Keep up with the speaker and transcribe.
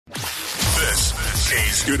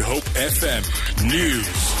This is Good Hope FM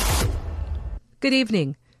News. Good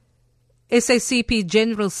evening. SACP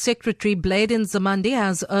General Secretary Nzimade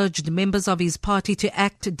has urged members of his party to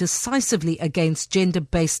act decisively against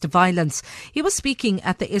gender-based violence. He was speaking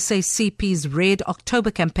at the SACP's Red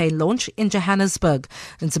October campaign launch in Johannesburg.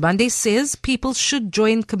 Nzimade says people should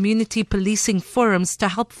join community policing forums to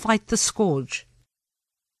help fight the scourge.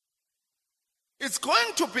 It's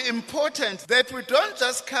going to be important that we don't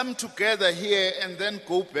just come together here and then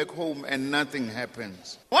go back home and nothing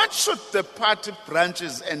happens. What should the party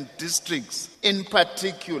branches and districts in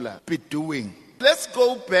particular be doing? Let's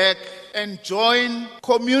go back and join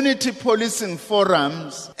community policing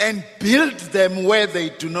forums and build them where they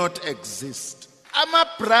do not exist. I'm a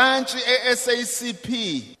branch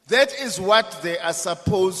SACP. That is what they are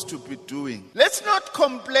supposed to be doing. Let's not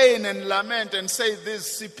complain and lament and say these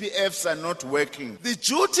CPFs are not working. The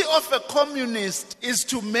duty of a communist is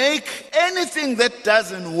to make anything that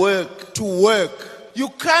doesn't work to work. You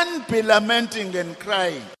can't be lamenting and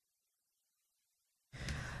crying.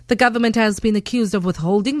 The government has been accused of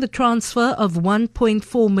withholding the transfer of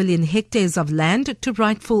 1.4 million hectares of land to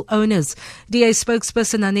rightful owners. DA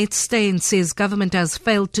spokesperson Annette Steyn says government has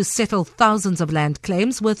failed to settle thousands of land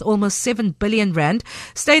claims worth almost 7 billion rand.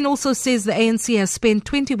 Steyn also says the ANC has spent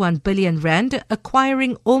 21 billion rand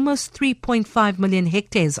acquiring almost 3.5 million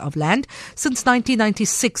hectares of land since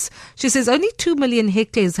 1996. She says only 2 million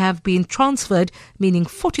hectares have been transferred, meaning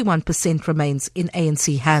 41% remains in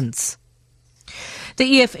ANC hands.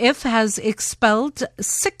 The EFF has expelled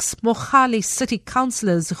 6 Mogale city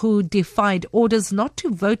councillors who defied orders not to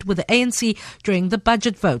vote with the ANC during the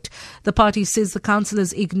budget vote. The party says the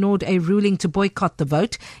councillors ignored a ruling to boycott the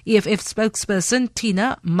vote. EFF spokesperson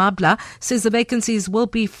Tina Mabla says the vacancies will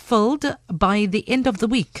be filled by the end of the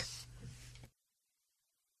week.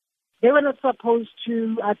 They were not supposed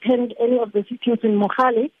to attend any of the sittings in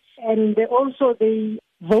Mogale, and they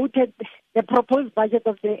voted the proposed budget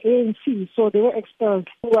of the ANC, so they were expelled.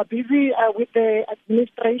 We are busy with the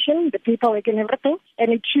administration, the paperwork and everything,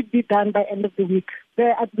 and it should be done by end of the week.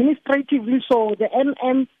 Administratively, so the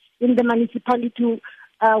MM in the municipality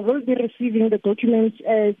will be receiving the documents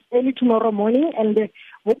early tomorrow morning, and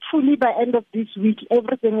hopefully by end of this week,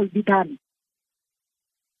 everything will be done.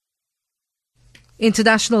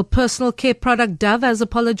 International personal care product Dove has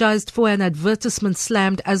apologized for an advertisement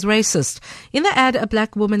slammed as racist. In the ad, a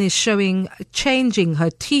black woman is showing changing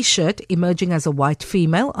her T-shirt, emerging as a white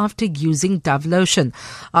female after using Dove lotion.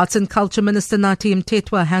 Arts and Culture Minister Nathi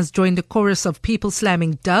Mthethwa has joined a chorus of people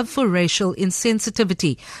slamming Dove for racial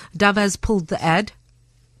insensitivity. Dove has pulled the ad.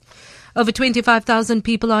 Over 25,000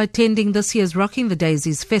 people are attending this year's Rocking the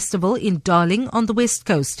Daisies festival in Darling on the West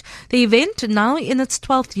Coast. The event, now in its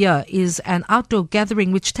 12th year, is an outdoor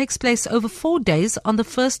gathering which takes place over 4 days on the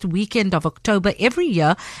first weekend of October every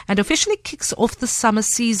year and officially kicks off the summer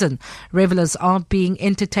season. Revelers are being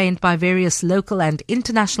entertained by various local and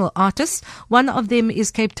international artists. One of them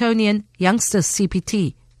is Cape Townian Youngster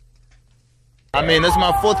CPT. I mean, it's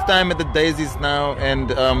my 4th time at the Daisies now, and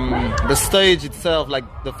the stage itself, like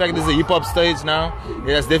the fact it's a hip-hop stage now,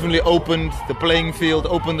 it has definitely opened the playing field,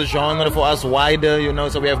 opened the genre for us wider,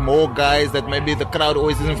 so we have more guys that maybe the crowd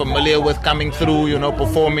always isn't familiar with coming through,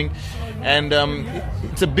 performing. And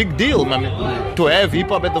it's a big deal, to have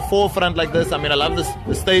hip-hop at the forefront like this. I mean, I love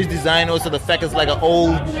the stage design, also the fact it's like an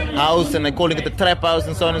old house and they're calling it the trap house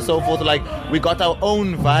and so on and so forth. Like, we got our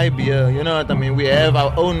own vibe here, you know what I mean? We have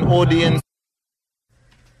our own audience.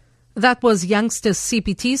 That was Youngster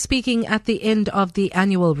CPT speaking at the end of the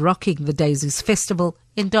annual Rocking the Daisies Festival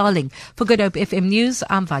in Darling. For Good Hope FM News,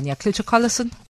 I'm Vanya Klitschko-Collison.